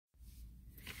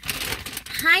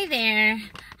Hi there.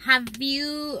 Have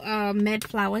you made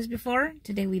flowers before?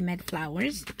 Today we made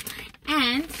flowers,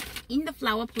 and in the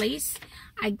flower place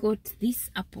I got this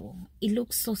apple. It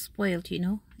looks so spoiled, you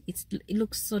know. It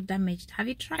looks so damaged. Have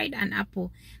you tried an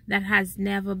apple that has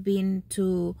never been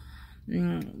to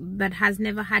that has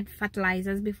never had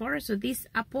fertilizers before? So this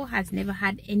apple has never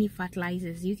had any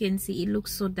fertilizers. You can see it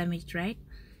looks so damaged, right?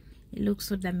 It looks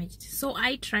so damaged. So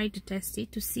I tried to test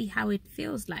it to see how it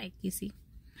feels like, you see.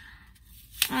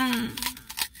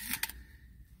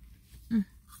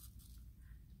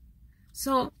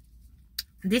 So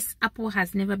this apple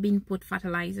has never been put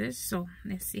fertilizers, so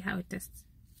let's see how it tastes.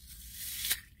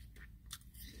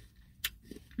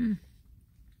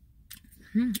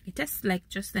 It tastes like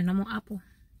just a normal apple.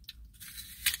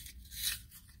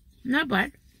 Not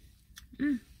bad.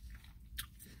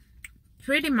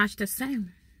 Pretty much the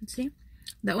same. See,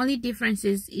 the only difference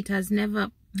is it has never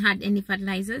had any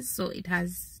fertilizers, so it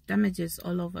has damages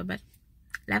all over, but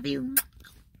love you.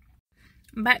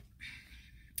 But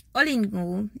all in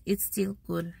all, it's still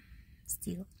good.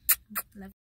 Still love you.